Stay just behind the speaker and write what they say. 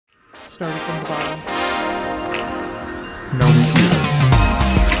started from the bottom. No computer.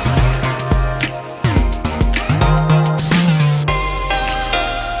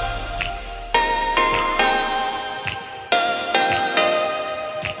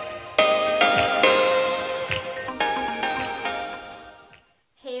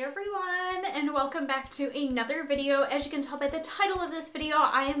 Welcome back to another video. As you can tell by the title of this video,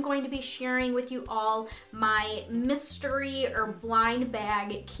 I am going to be sharing with you all my mystery or blind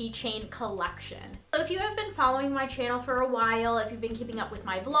bag keychain collection. So if you have been following my channel for a while, if you've been keeping up with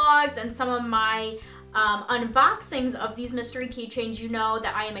my vlogs and some of my unboxings of these mystery keychains, you know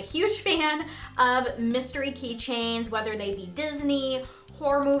that I am a huge fan of mystery keychains, whether they be Disney,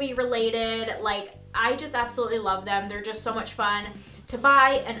 horror movie related. Like, I just absolutely love them. They're just so much fun to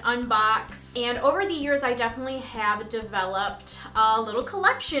buy and unbox. And over the years, I definitely have developed a little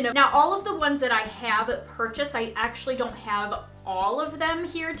collection. Now, all of the ones that I have purchased, I actually don't have all of them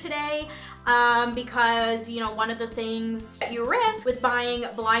here today because, you know, one of the things that you risk with buying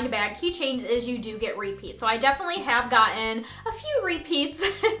blind bag keychains is you do get repeats. So I definitely have gotten a few repeats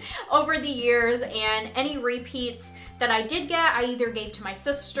over the years, and any repeats that I did get, I either gave to my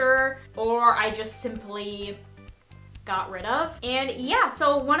sister or I just simply got rid of. And yeah,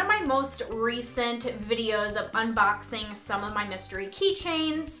 so one of my most recent videos of unboxing some of my mystery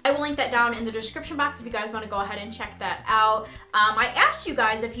keychains, I will link that down in the description box if you guys want to go ahead and check that out. I asked you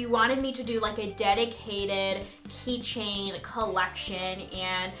guys if you wanted me to do like a dedicated keychain collection,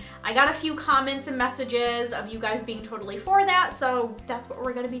 and I got a few comments and messages of you guys being totally for that, so that's what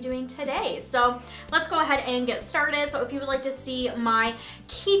we're going to be doing today. So let's go ahead and get started. So if you would like to see my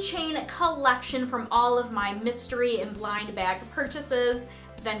keychain collection from all of my mystery and blind bag purchases,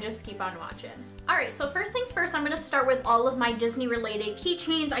 then just keep on watching. Alright, so first things first, I'm going to start with all of my Disney related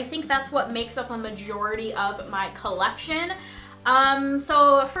keychains. I think that's what makes up a majority of my collection.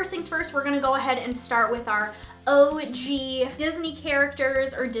 So first things first, we're going to go ahead and start with our OG Disney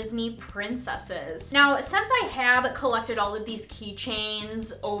characters or Disney princesses. Now, since I have collected all of these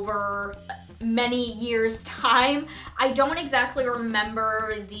keychains over many years' time, I don't exactly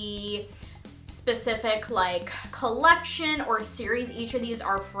remember the specific like collection or series each of these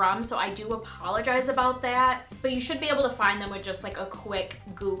are from, so I do apologize about that, but you should be able to find them with just like a quick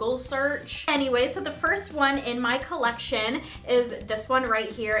Google search. Anyway, so the first one in my collection is this one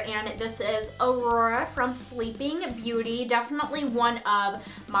right here, and this is Aurora from Sleeping Beauty. Definitely one of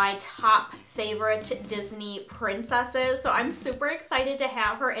my top favorite Disney princesses, so I'm super excited to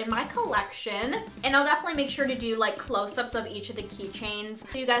have her in my collection. And I'll definitely make sure to do like close-ups of each of the keychains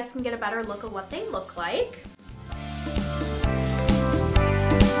so you guys can get a better look at what they look like.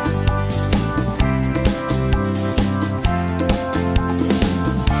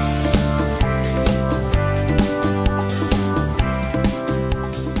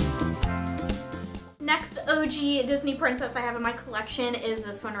 Next OG Disney princess I have in my collection is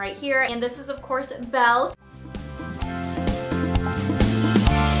this one right here, and this is of course Belle.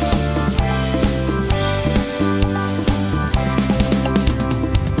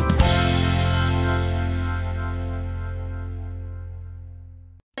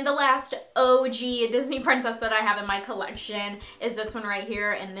 And the last OG Disney princess that I have in my collection is this one right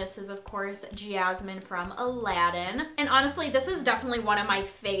here, and this is of course Jasmine from Aladdin. And honestly, this is definitely one of my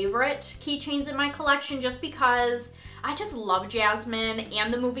favorite keychains in my collection just because I just love Jasmine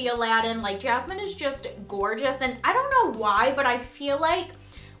and the movie Aladdin. Like, Jasmine is just gorgeous, and I don't know why, but I feel like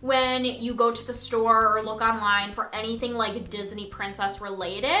when you go to the store or look online for anything like Disney princess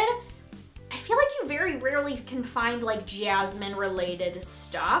related, I feel like you very rarely can find like Jasmine related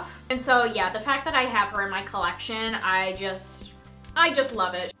stuff. And so yeah, the fact that I have her in my collection, I just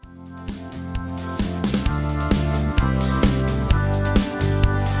love it.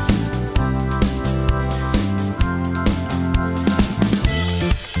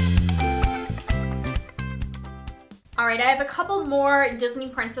 Alright, I have a couple more Disney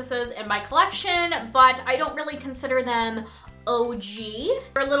princesses in my collection, but I don't really consider them OG.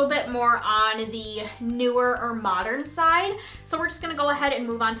 They're a little bit more on the newer or modern side, so we're just gonna go ahead and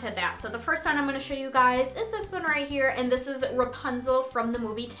move on to that. So the first one I'm gonna show you guys is this one right here, and this is Rapunzel from the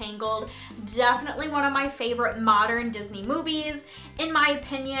movie Tangled. Definitely one of my favorite modern Disney movies. In my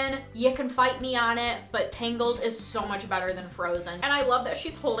opinion, you can fight me on it, but Tangled is so much better than Frozen. And I love that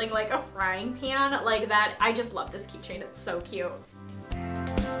she's holding like a frying pan like that. I just love this keychain, it's so cute.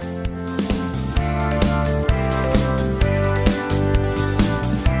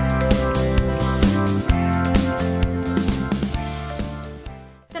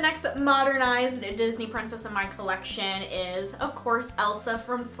 modernized Disney princess in my collection is, of course, Elsa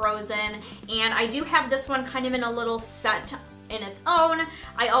from Frozen. And I do have this one kind of in a little set in its own.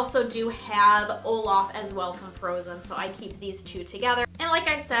 I also do have Olaf as well from Frozen, so I keep these two together. And like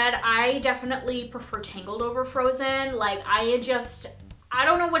I said, I definitely prefer Tangled over Frozen. Like I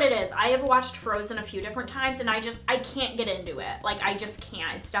don't know what it is. I have watched Frozen a few different times and I can't get into it. Like I just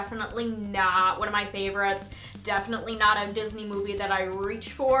can't. It's definitely not one of my favorites. Definitely not a Disney movie that I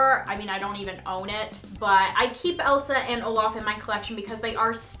reach for. I mean, I don't even own it, but I keep Elsa and Olaf in my collection because they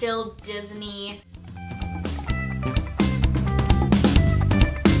are still Disney.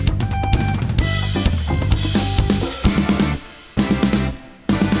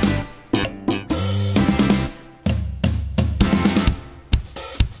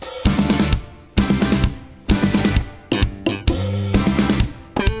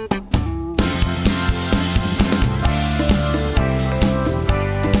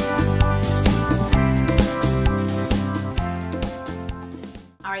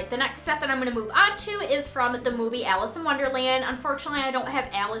 The next set that I'm going to move on to is from the movie Alice in Wonderland. Unfortunately, I don't have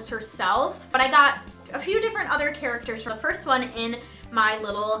Alice herself, but I got a few different other characters. The first one in my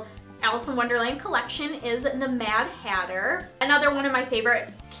little Alice in Wonderland collection is the Mad Hatter. Another one of my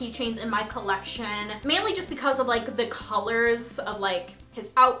favorite keychains in my collection, mainly just because of like the colors of like his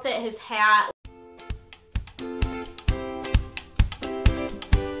outfit, his hat.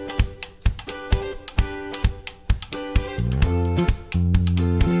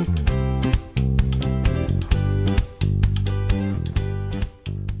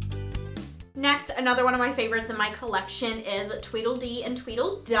 Next, another one of my favorites in my collection is Tweedledee and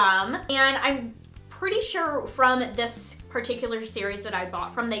Tweedledum. And I'm pretty sure from this particular series that I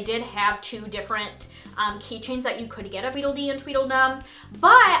bought from, they did have two different keychains that you could get of Tweedledee and Tweedledum. But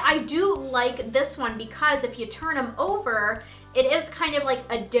I do like this one because if you turn them over, it is kind of like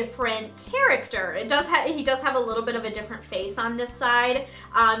a different character. He does have a little bit of a different face on this side.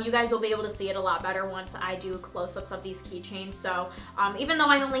 You guys will be able to see it a lot better once I do close-ups of these keychains. So even though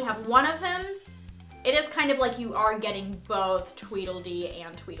I only have one of him, it is kind of like you are getting both Tweedledee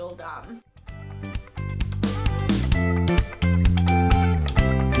and Tweedledum.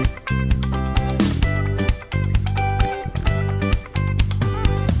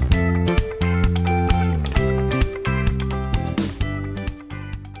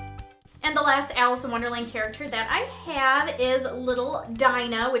 And the last Alice in Wonderland character that I have is little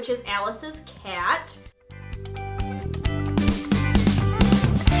Dinah, which is Alice's cat.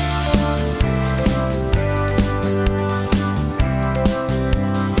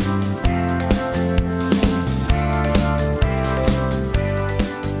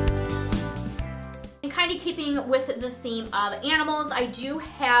 Keeping with the theme of animals, I do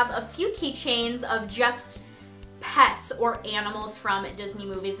have a few keychains of just pets or animals from Disney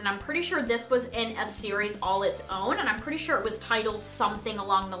movies, and I'm pretty sure this was in a series all its own, and I'm pretty sure it was titled something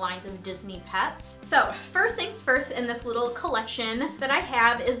along the lines of Disney Pets. So first things first, in this little collection that I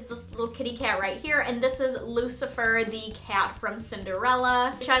have is this little kitty cat right here, and this is Lucifer, the cat from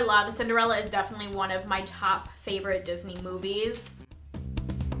Cinderella, which I love. Cinderella is definitely one of my top favorite Disney movies.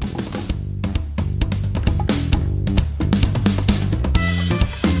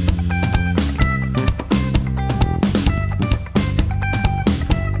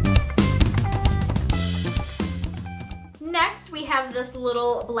 Next, we have this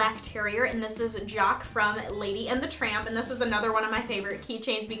little black terrier, and this is Jock from Lady and the Tramp, and this is another one of my favorite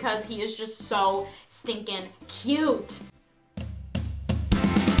keychains because he is just so stinking cute.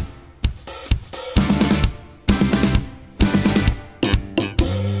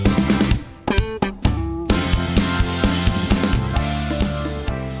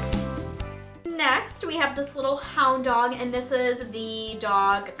 Next, we have this little hound dog, and this is the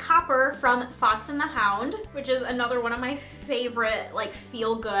dog Copper from Fox and the Hound, which is another one of my favorite, like,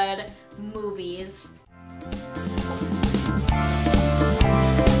 feel-good movies.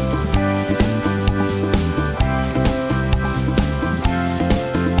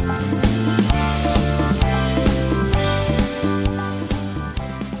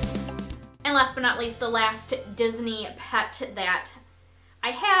 And last but not least, the last Disney pet that I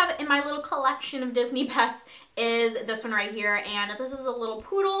have in my little collection of Disney pets is this one right here, and this is a little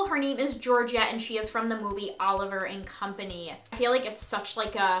poodle. Her name is Georgia, and she is from the movie Oliver and Company. I feel like it's such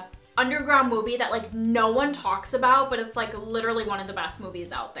like a underground movie that like no one talks about, but it's like literally one of the best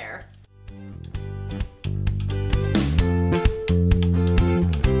movies out there.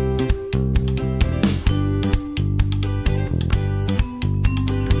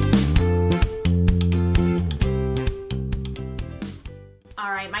 All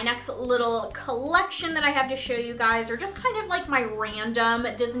right, my next little collection that I have to show you guys are just kind of like my random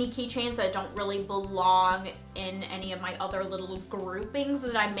Disney keychains that don't really belong in any of my other little groupings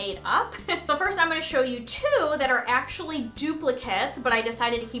that I made up. So first I'm gonna show you two that are actually duplicates, but I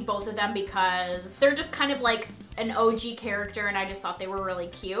decided to keep both of them because they're just kind of like an OG character and I just thought they were really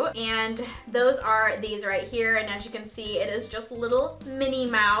cute. And those are these right here, and as you can see, it is just little Minnie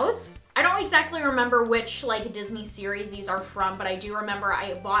Mouse. I don't exactly remember which like Disney series these are from, but I do remember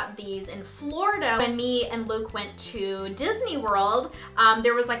I bought these in Florida when me and Luke went to Disney World.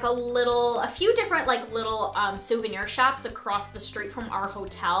 There was like a few different like little souvenir shops across the street from our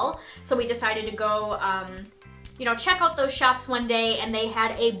hotel. So we decided to go you know, check out those shops one day, and they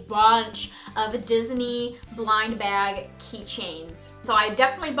had a bunch of Disney blind bag keychains. So I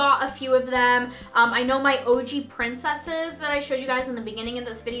definitely bought a few of them. I know my OG princesses that I showed you guys in the beginning of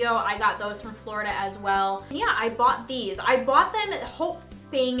this video, I got those from Florida as well. And yeah, I bought these. I bought them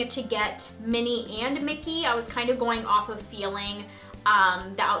hoping to get Minnie and Mickey. I was kind of going off of feeling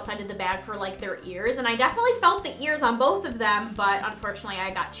the outside of the bag for like their ears, and I definitely felt the ears on both of them, but unfortunately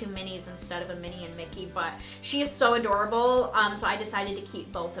I got two Minnies instead of a Minnie and Mickey, but she is so adorable, so I decided to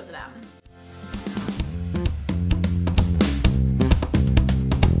keep both of them.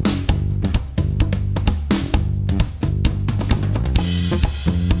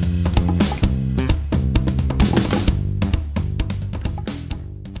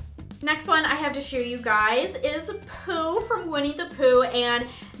 Next one I have to show you guys is Pooh from Winnie the Pooh, and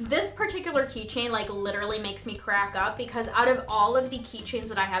this particular keychain like literally makes me crack up because out of all of the keychains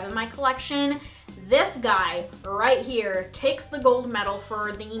that I have in my collection, this guy right here takes the gold medal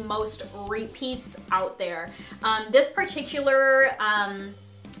for the most repeats out there. This particular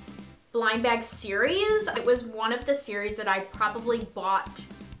blind bag series, it was one of the series that I probably bought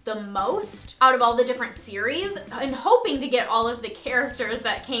the most out of all the different series, and hoping to get all of the characters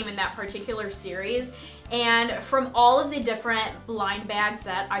that came in that particular series. And from all of the different blind bags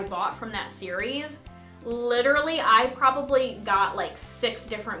that I bought from that series, literally I probably got like 6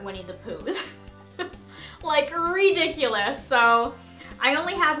 different Winnie the Poohs. Like ridiculous. So I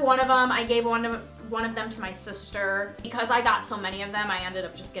only have one of them. I gave one of them to my sister. Because I got so many of them, I ended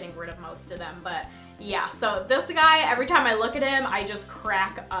up just getting rid of most of them. But yeah, so this guy, every time I look at him, I just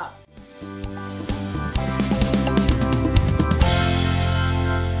crack up.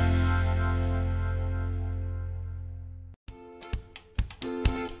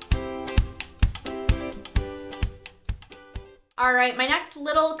 All right, my next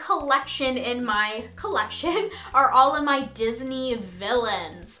little collection in my collection are all of my Disney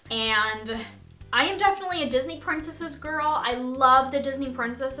villains. And I am definitely a Disney princesses girl. I love the Disney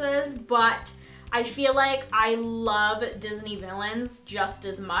princesses, but I feel like I love Disney villains just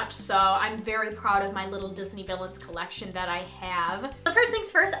as much, so I'm very proud of my little Disney villains collection that I have. So first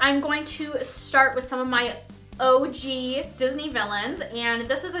things first, I'm going to start with some of my OG Disney villains, and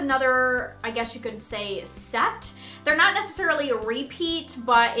this is another, I guess you could say, set. They're not necessarily a repeat,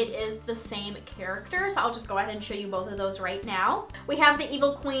 but it is the same character, so I'll just go ahead and show you both of those right now. We have the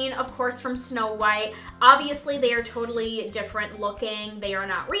Evil Queen, of course, from Snow White. Obviously, they are totally different looking. They are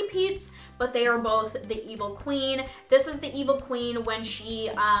not repeats, but they are both the Evil Queen. This is the Evil Queen when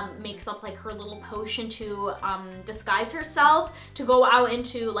she makes up like her little potion to disguise herself, to go out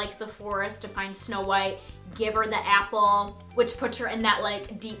into like the forest to find Snow White, give her the apple, which puts her in that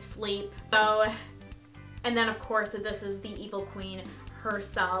like deep sleep. So, and then of course this is the Evil Queen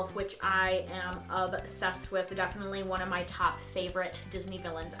herself, which I am obsessed with. Definitely one of my top favorite Disney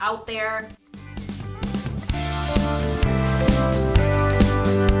villains out there.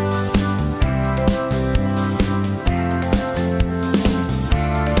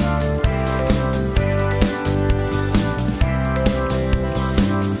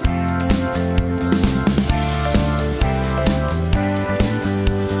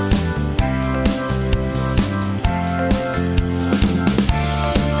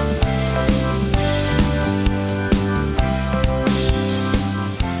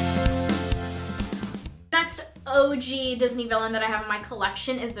 OG Disney villain that I have in my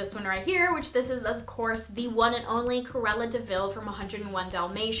collection is this one right here, which this is of course the one and only Cruella de Vil from 101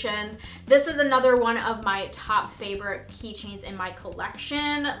 Dalmatians. This is another one of my top favorite keychains in my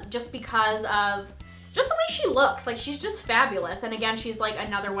collection, just because of just the way she looks. Like, she's just fabulous, and again, she's like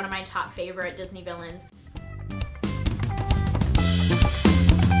another one of my top favorite Disney villains.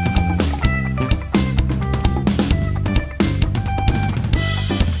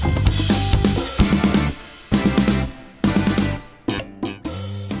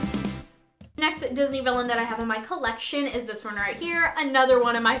 Disney Disney villain that I have in my collection is this one right here, another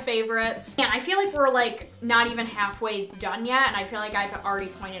one of my favorites. And I feel like we're like not even halfway done yet, and I feel like I've already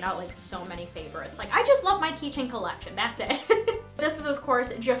pointed out like so many favorites. Like, I just love my keychain collection, that's it. This is of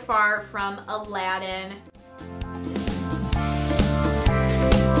course Jafar from Aladdin.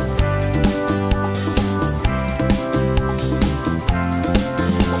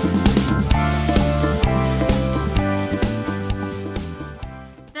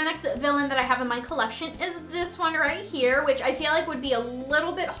 Villain that I have in my collection is this one right here, which I feel like would be a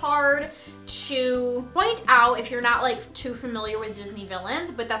little bit hard to point out if you're not like too familiar with Disney villains,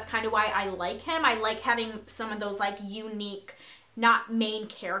 but that's kind of why I like him. I like having some of those like unique, not main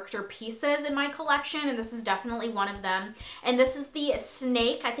character pieces in my collection, and this is definitely one of them. And this is the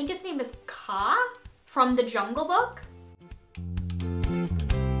snake, I think his name is Kaa from the Jungle Book.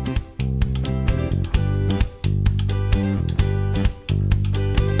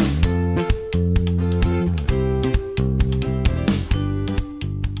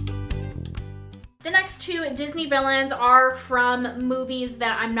 Disney villains are from movies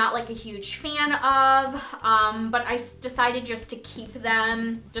that I'm not like a huge fan of, but I decided just to keep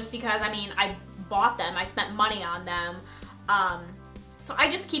them just because, I mean, I bought them, I spent money on them, so I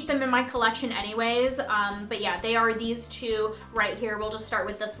just keep them in my collection anyways. But yeah, they are these two right here. We'll just start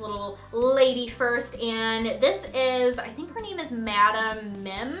with this little lady first, and this is, I think her name is Madam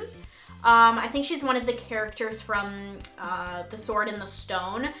Mim. I think she's one of the characters from The Sword and the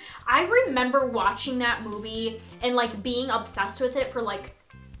Stone. I remember watching that movie and like being obsessed with it for like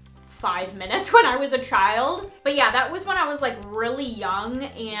 5 minutes when I was a child. But yeah, that was when I was like really young,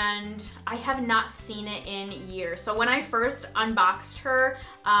 and I have not seen it in years. So when I first unboxed her,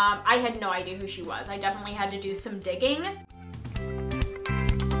 I had no idea who she was. I definitely had to do some digging.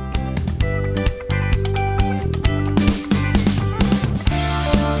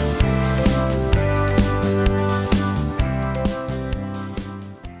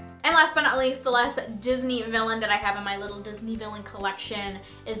 Last but not least, the last Disney villain that I have in my little Disney villain collection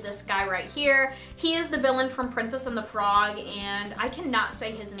is this guy right here. He is the villain from Princess and the Frog, and I cannot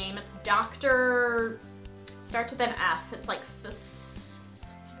say his name. It's Dr. starts with an F. It's like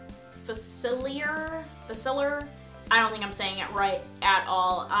Facilier? I don't think I'm saying it right at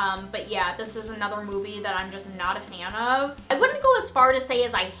all. But yeah, this is another movie that I'm just not a fan of. I wouldn't go as far to say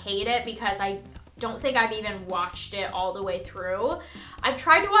as I hate it, because I don't think I've even watched it all the way through. I've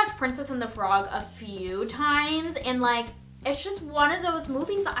tried to watch Princess and the Frog a few times, and like, it's just one of those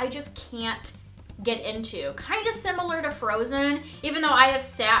movies that I just can't get into. Kind of similar to Frozen, even though I have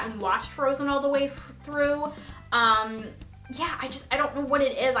sat and watched Frozen all the way through. Yeah, I don't know what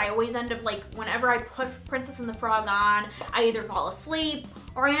it is. I always end up like, whenever I put Princess and the Frog on, I either fall asleep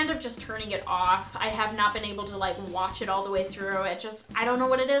or I end up just turning it off. I have not been able to like watch it all the way through. It just, I don't know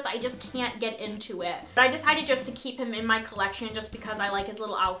what it is. I just can't get into it. But I decided just to keep him in my collection just because I like his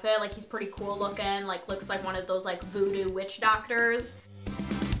little outfit. Like, he's pretty cool looking, like looks like one of those like voodoo witch doctors.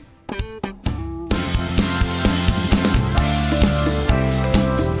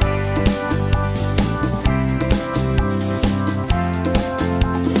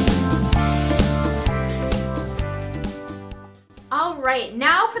 Alright,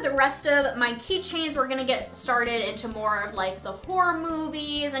 now for the rest of my keychains, we're gonna get started into more of like the horror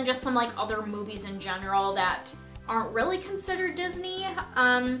movies and just some like other movies in general that aren't really considered Disney.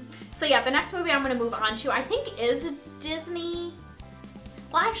 So yeah, the next movie I'm gonna move on to, I think is Disney.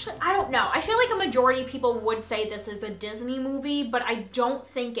 Well, actually, I don't know. I feel like a majority of people would say this is a Disney movie, but I don't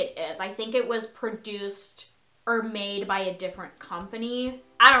think it is. I think it was produced or made by a different company.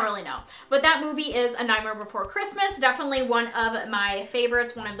 I don't really know. But that movie is A Nightmare Before Christmas. Definitely one of my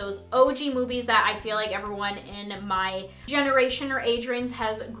favorites, one of those OG movies that I feel like everyone in my generation or age range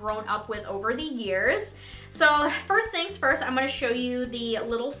has grown up with over the years. So first things first, I'm going to show you the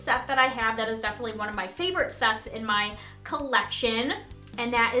little set that I have that is definitely one of my favorite sets in my collection.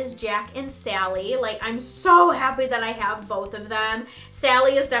 And that is Jack and Sally. Like, I'm so happy that I have both of them.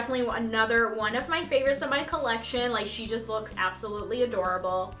 Sally is definitely another one of my favorites in my collection. Like, she just looks absolutely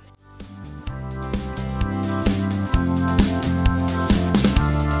adorable.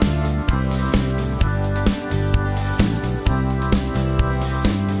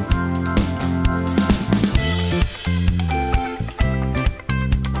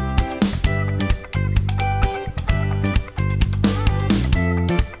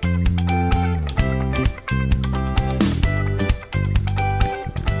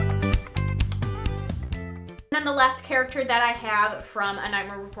 And then the last character that I have from A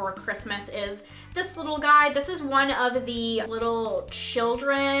Nightmare Before Christmas is this little guy. This is one of the little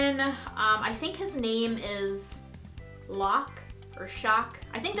children. I think his name is Locke or Shock.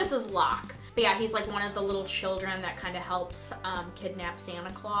 I think this is Locke. But yeah, he's like one of the little children that kind of helps kidnap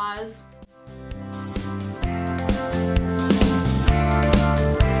Santa Claus.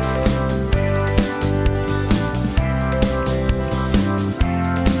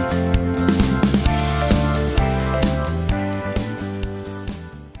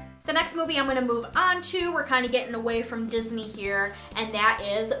 The next movie I'm going to move on to, we're kind of getting away from Disney here, and that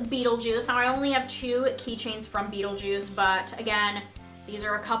is Beetlejuice. Now, I only have 2 keychains from Beetlejuice, but again, these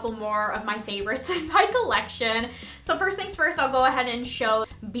are a couple more of my favorites in my collection. So first things first, I'll go ahead and show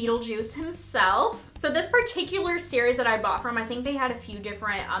Beetlejuice himself. So this particular series that I bought from, I think they had a few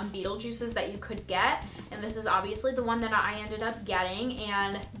different Beetlejuices that you could get, and this is obviously the one that I ended up getting,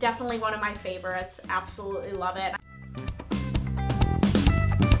 and definitely one of my favorites. Absolutely love it.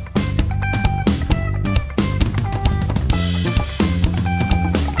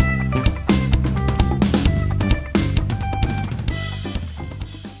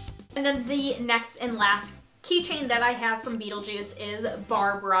 And then the next and last keychain that I have from Beetlejuice is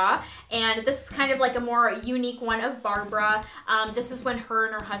Barbara, and this is kind of like a more unique one of Barbara. This is when her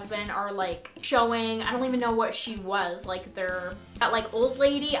and her husband are like showing, I don't even know what she was, like they're that like old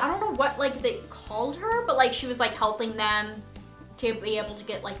lady, I don't know what like they called her, but like she was like helping them to be able to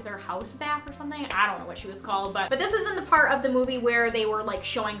get like their house back or something. I don't know what she was called, but this is in the part of the movie where they were like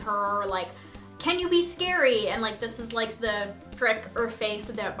showing her like, can you be scary? And like this is like the trick or face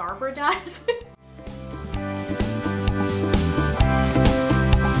that Barbara does.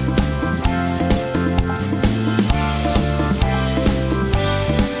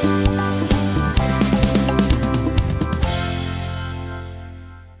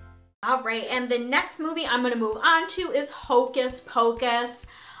 All right, and the next movie I'm gonna move on to is Hocus Pocus.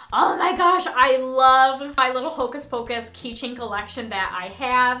 Oh my gosh, I love my little Hocus Pocus keychain collection that I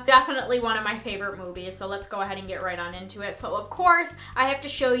have. Definitely one of my favorite movies, so let's go ahead and get right on into it. So of course, I have to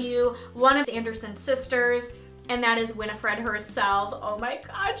show you one of Sanderson's sisters, and that is Winifred herself. Oh my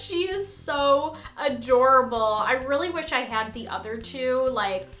god, she is so adorable. I really wish I had the other 2.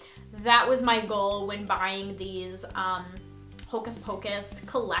 Like, that was my goal when buying these Hocus Pocus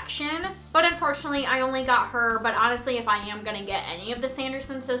collection, but unfortunately I only got her. But honestly, if I am gonna get any of the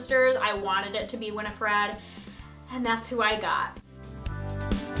Sanderson sisters, I wanted it to be Winifred, and that's who I got.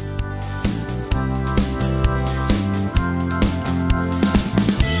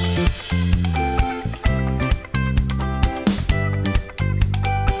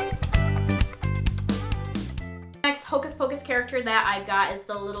 Next Hocus Pocus character that I got is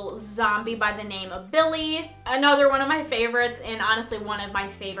the little zombie by the name of Billy. Another one of my favorites, and honestly one of my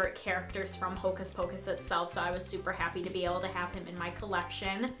favorite characters from Hocus Pocus itself, so I was super happy to be able to have him in my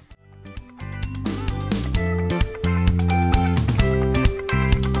collection.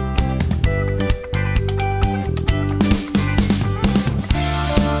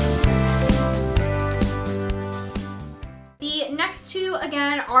 Next 2,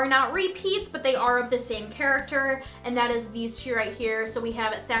 again, are not repeats, but they are of the same character, and that is these 2 right here. So we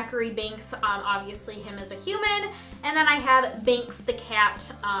have Thackeray Binks, obviously him as a human, and then I have Binks the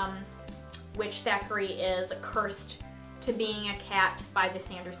cat, which Thackeray is cursed to being a cat by the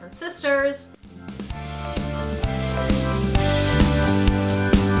Sanderson sisters.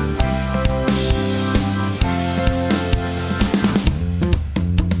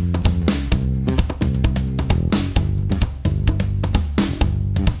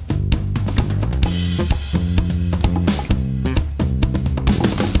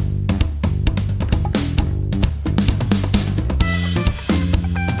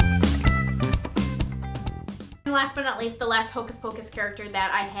 Last but not least, the last Hocus Pocus character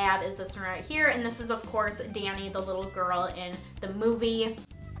that I have is this one right here, and this is of course Danny, the little girl in the movie.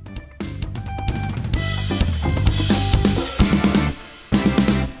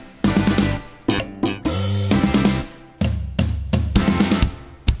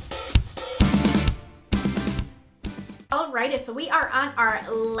 Alrighty, so we are on our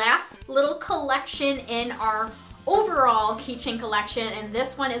last little collection in our overall keychain collection, and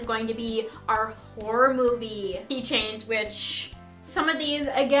this one is going to be our horror movie keychains, which some of these,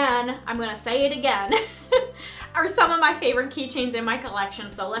 again, I'm gonna say it again, are some of my favorite keychains in my collection.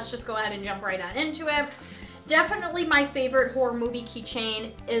 So let's just go ahead and jump right on into it. Definitely my favorite horror movie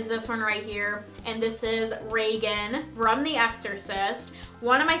keychain is this one right here, and this is Reagan from The Exorcist.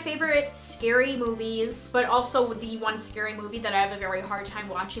 One of my favorite scary movies, but also the one scary movie that I have a very hard time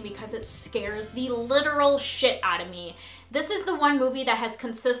watching because it scares the literal shit out of me. This is the one movie that has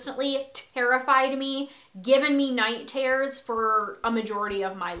consistently terrified me, given me night terrors for a majority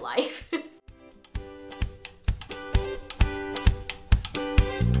of my life.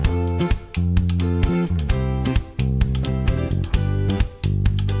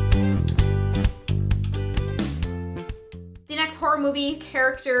 movie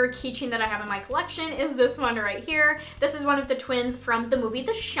character keychain that I have in my collection is this one right here. This is one of the twins from the movie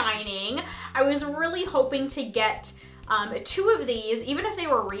The Shining. I was really hoping to get 2 of these, even if they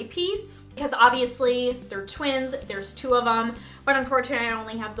were repeats, because obviously they're twins, there's 2 of them, but unfortunately I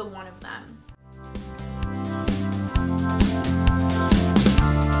only have the one of them.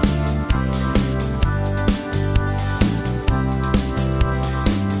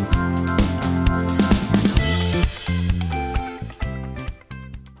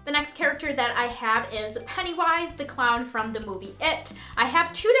 That I have is Pennywise, the clown from the movie It. I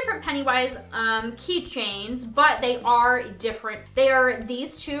have 2 different Pennywise keychains, but they are different. They are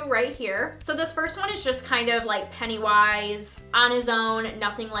these 2 right here. So this first one is just kind of like Pennywise on his own,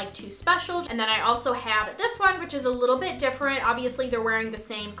 nothing like too special. And then I also have this one, which is a little bit different. Obviously they're wearing the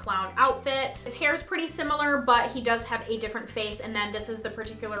same clown outfit. His hair is pretty similar, but he does have a different face. And then this is the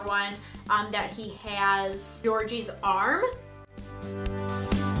particular one that he has Georgie's arm.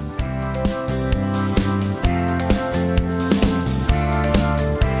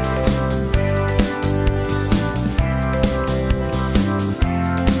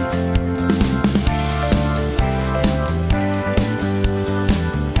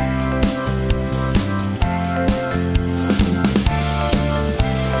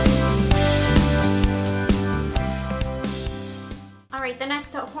 The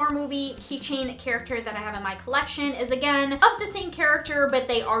next horror movie keychain character that I have in my collection is again of the same character, but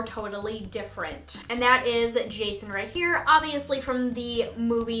they are totally different. And that is Jason right here, obviously from the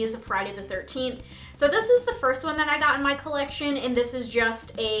movies Friday the 13th. So this was the first one that I got in my collection, and this is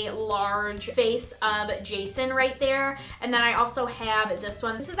just a large face of Jason right there. And then I also have this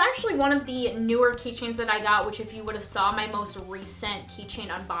one. This is actually one of the newer keychains that I got, which if you would have saw my most recent keychain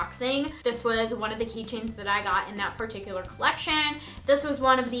unboxing, this was one of the keychains that I got in that particular collection. This was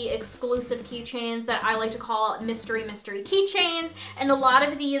one of the exclusive keychains that I like to call mystery keychains. And a lot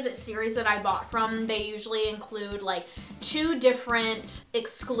of these series that I bought from, they usually include like 2 different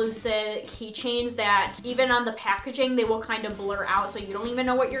exclusive keychains that even on the packaging, they will kind of blur out so you don't even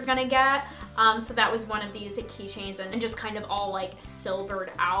know what you're gonna get. So that was one of these keychains and just kind of all like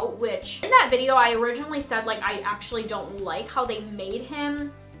silvered out, which in that video I originally said like I actually don't like how they made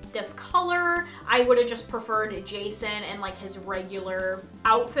him this color. I would have just preferred Jason and like his regular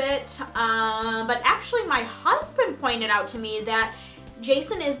outfit. But actually my husband pointed out to me that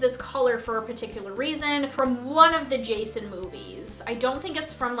Jason is this color for a particular reason from one of the Jason movies. I don't think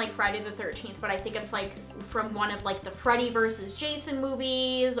it's from like Friday the 13th, but I think it's like from one of like the Freddy versus Jason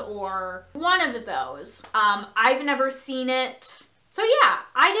movies or one of those. I've never seen it. So yeah,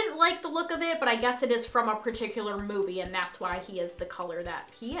 I didn't like the look of it, but I guess it is from a particular movie and that's why he is the color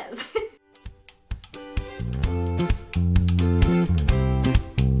that he is.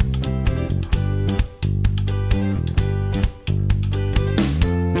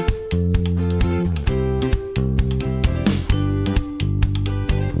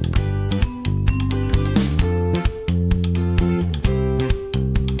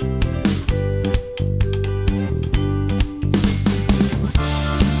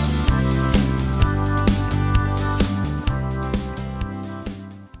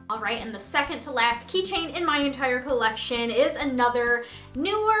 And the second to last keychain in my entire collection is another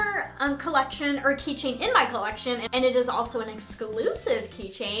newer collection or keychain in my collection, and it is also an exclusive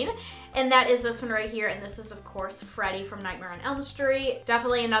keychain, and that is this one right here. And this is of course Freddy from Nightmare on Elm Street.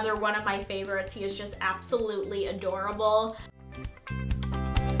 Definitely another one of my favorites. He is just absolutely adorable.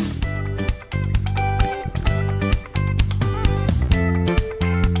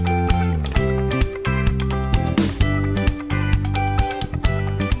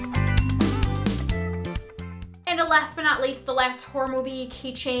 Last but not least, the last horror movie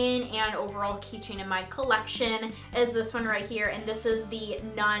keychain and overall keychain in my collection is this one right here, and this is the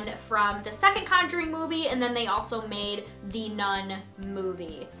Nun from the second Conjuring movie, and then they also made the Nun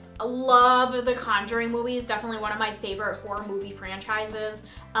movie. I love the Conjuring movies, definitely one of my favorite horror movie franchises,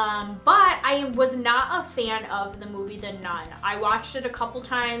 but I was not a fan of the movie The Nun. I watched it a couple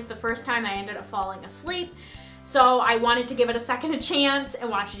times. The first time I ended up falling asleep. So I wanted to give it a second chance and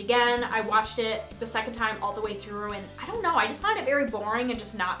watch it again. I watched it the second time all the way through, and I don't know, I just found it very boring and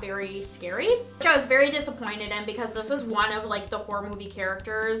just not very scary, which I was very disappointed in because this is one of like the horror movie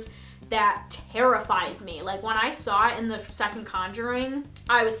characters that terrifies me. Like when I saw it in the second Conjuring,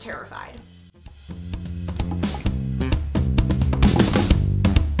 I was terrified.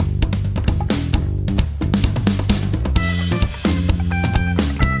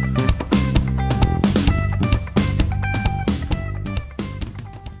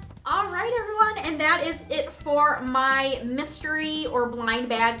 and that is it for my mystery or blind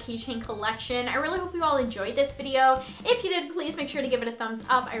bag keychain collection. I really hope you all enjoyed this video. If you did, please make sure to give it a thumbs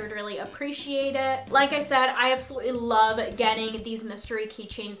up. I would really appreciate it. Like I said, I absolutely love getting these mystery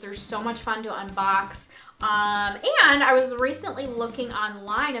keychains. They're so much fun to unbox. And I was recently looking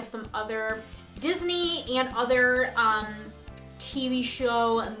online of some other Disney and other TV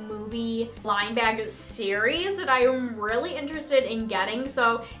show, movie, blind bag series that I am really interested in getting.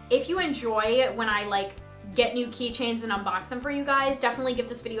 So if you enjoy when I like get new keychains and unbox them for you guys, definitely give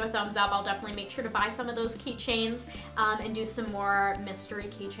this video a thumbs up. I'll definitely make sure to buy some of those keychains and do some more mystery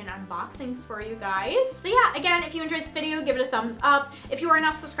keychain unboxings for you guys. So yeah, again, if you enjoyed this video, give it a thumbs up. If you are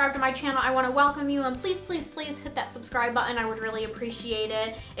not subscribed to my channel, I want to welcome you, and please, please, please hit that subscribe button. I would really appreciate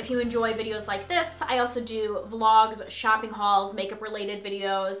it. If you enjoy videos like this, I also do vlogs, shopping hauls, makeup related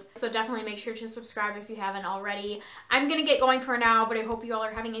videos. So definitely make sure to subscribe if you haven't already. I'm gonna get going for now, but I hope you all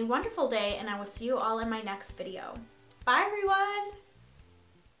are having a wonderful day, and I will see you all in my next video. Bye everyone!